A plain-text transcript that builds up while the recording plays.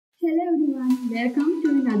Hello everyone, welcome to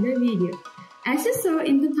another video. As you saw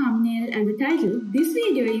in the thumbnail and the title, this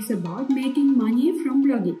video is about making money from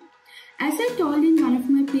blogging. As I told in one of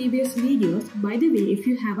my previous videos, by the way, if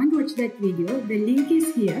you haven't watched that video, the link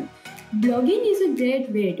is here. Blogging is a great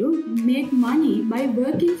way to make money by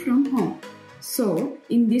working from home. So,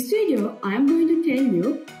 in this video, I am going to tell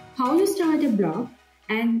you how to start a blog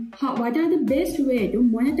and what are the best way to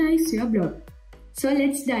monetize your blog. So,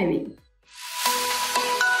 let's dive in.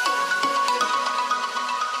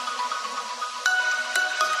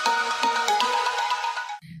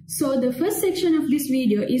 So the first section of this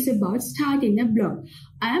video is about starting a blog.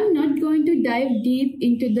 I am not going to dive deep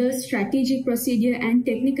into the strategic procedure and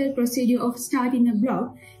technical procedure of starting a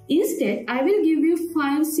blog. Instead, I will give you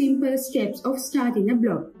 5 simple steps of starting a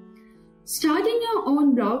blog. Starting your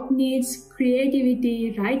own blog needs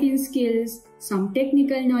creativity, writing skills, some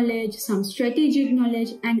technical knowledge, some strategic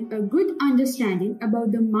knowledge, and a good understanding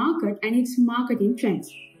about the market and its marketing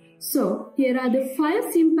trends. So here are the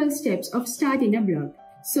 5 simple steps of starting a blog.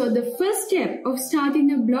 So the first step of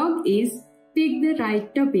starting a blog is pick the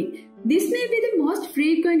right topic. This may be the most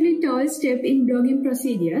frequently told step in blogging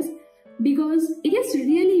procedures because it is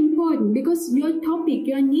really important because your topic,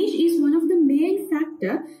 your niche is one of the main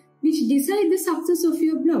factors which decide the success of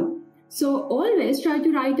your blog. So always try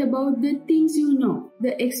to write about the things you know,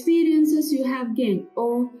 the experiences you have gained,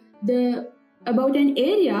 or about an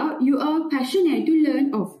area you are passionate to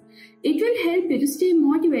learn of. It will help you to stay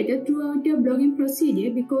motivated throughout your blogging procedure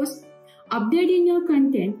because updating your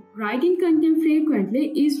content, writing content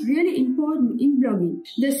frequently is really important in blogging.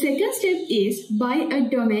 The second step is buy a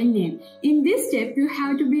domain name. In this step, you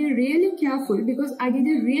have to be really careful because I did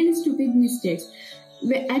a really stupid mistake.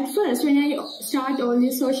 At first, when I start all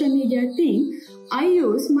this social media thing, I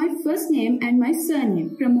use my first name and my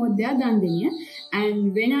surname, Pramodya Dandanya,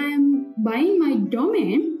 and when I am buying my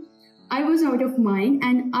domain, I was out of mind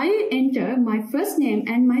and I enter my first name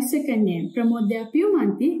and my second name, Pramodya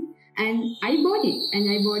Piumanti, and I bought it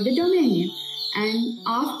and I bought the domain name. And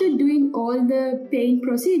after doing all the paying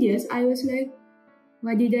procedures, I was like,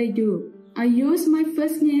 what did I do? I used my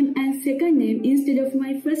first name and second name instead of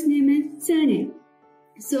my first name and surname.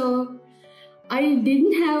 So I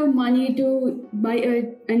didn't have money to buy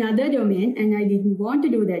another domain and I didn't want to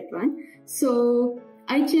do that one. So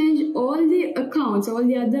I changed all the accounts, all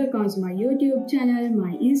the other accounts, my YouTube channel,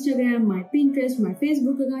 my Instagram, my Pinterest, my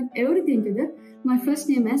Facebook account, everything to my first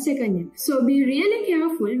name and second name. So be really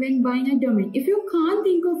careful when buying a domain. If you can't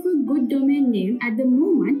think of a good domain name at the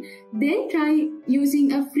moment, then try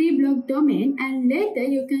using a free blog domain and later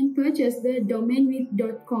you can purchase the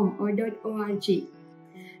domainwith.com or .org.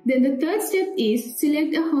 Then the third step is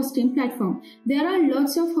select a hosting platform. There are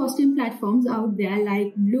lots of hosting platforms out there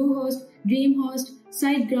like Bluehost, DreamHost,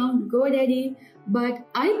 SiteGround, GoDaddy, but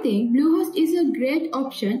I think Bluehost is a great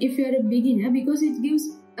option if you're a beginner because it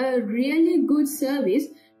gives a really good service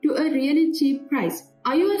to a really cheap price.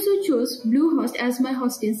 I also choose Bluehost as my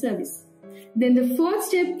hosting service. Then the fourth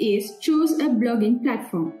step is choose a blogging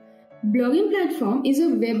platform. Blogging platform is a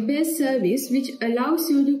web-based service which allows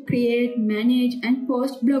you to create, manage and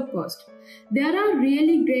post blog posts. There are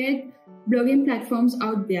really great blogging platforms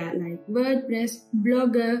out there like WordPress,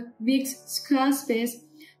 Blogger, Wix, Squarespace.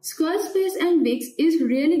 Squarespace and Wix is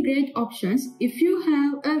really great options if you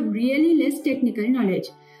have a really less technical knowledge.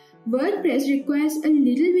 WordPress requires a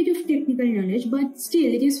little bit of technical knowledge but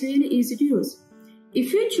still it is really easy to use.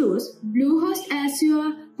 If you choose Bluehost as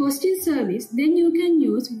your hosting service, then you can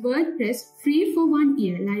use WordPress free for 1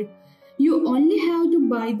 year. Like you only have to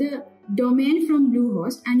buy the domain from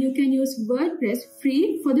Bluehost and you can use WordPress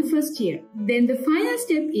free for the first year. Then the final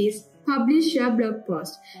step is publish your blog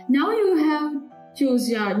post. Now you have choose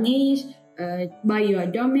your niche, buy your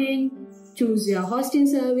domain, choose your hosting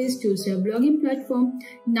service, choose your blogging platform.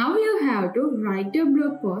 Now you have to write a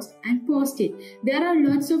blog post and post it. There are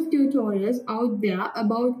lots of tutorials out there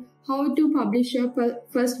about how to publish your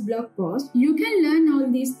first blog post. You can learn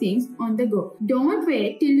all these things on the go. Don't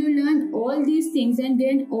wait till you learn all these things and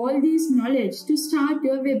gain all this knowledge to start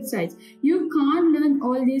your websites. You can't learn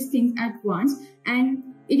all these things at once and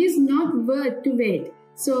it is not worth to wait.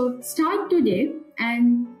 So start today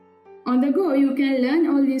and on the go, you can learn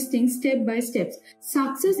all these things step by step.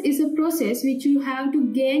 Success is a process which you have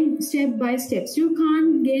to gain step by step. You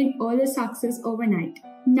can't gain all the success overnight.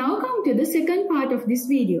 Now come to the second part of this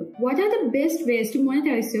video. What are the best ways to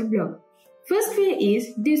monetize your blog? First way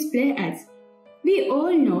is display ads. We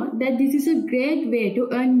all know that this is a great way to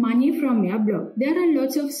earn money from your blog. There are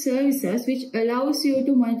lots of services which allows you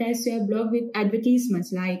to monetize your blog with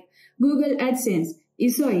advertisements like Google AdSense,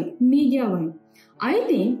 Ezoic, Mediavine. I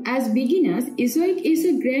think as beginners, Ezoic is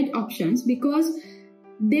a great option because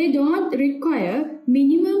they don't require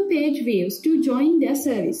minimum page views to join their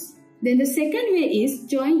service. Then the second way is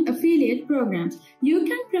join affiliate programs. You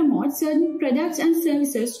can promote certain products and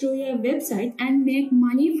services through your website and make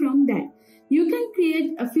money from that. You can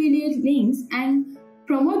create affiliate links and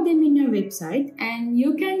promote them in your website, and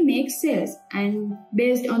you can make sales, and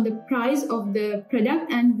based on the price of the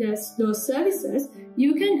product and those services,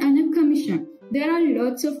 you can earn a commission. There are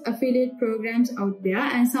lots of affiliate programs out there,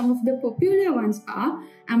 and some of the popular ones are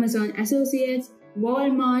Amazon Associates,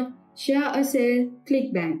 Walmart, Share a Sale,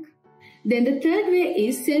 ClickBank. Then the third way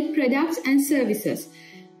is sell products and services.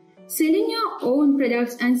 Selling your own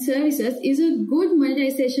products and services is a good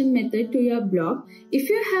monetization method to your blog. If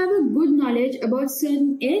you have a good knowledge about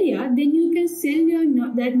certain area, then you can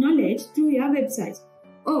sell that knowledge through your website.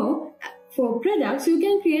 Or for products, you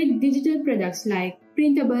can create digital products like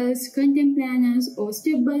printables, content planners, or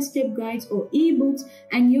step-by-step guides or ebooks,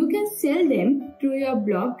 and you can sell them through your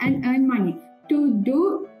blog and earn money.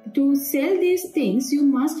 To sell these things, you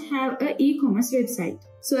must have an e-commerce website.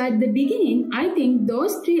 So at the beginning, I think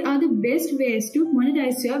those three are the best ways to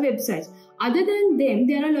monetize your website. Other than them,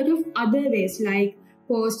 there are a lot of other ways like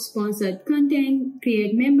post sponsored content,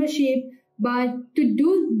 create membership, but to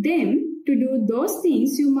do those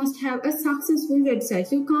things, you must have a successful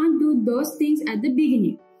website. You can't do those things at the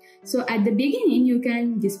beginning. So at the beginning, you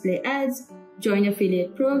can display ads, join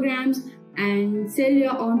affiliate programs, and sell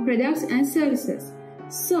your own products and services.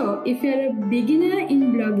 So, if you're a beginner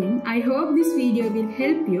in blogging, I hope this video will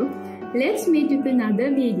help you. Let's meet with another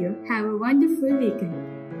video. Have a wonderful weekend.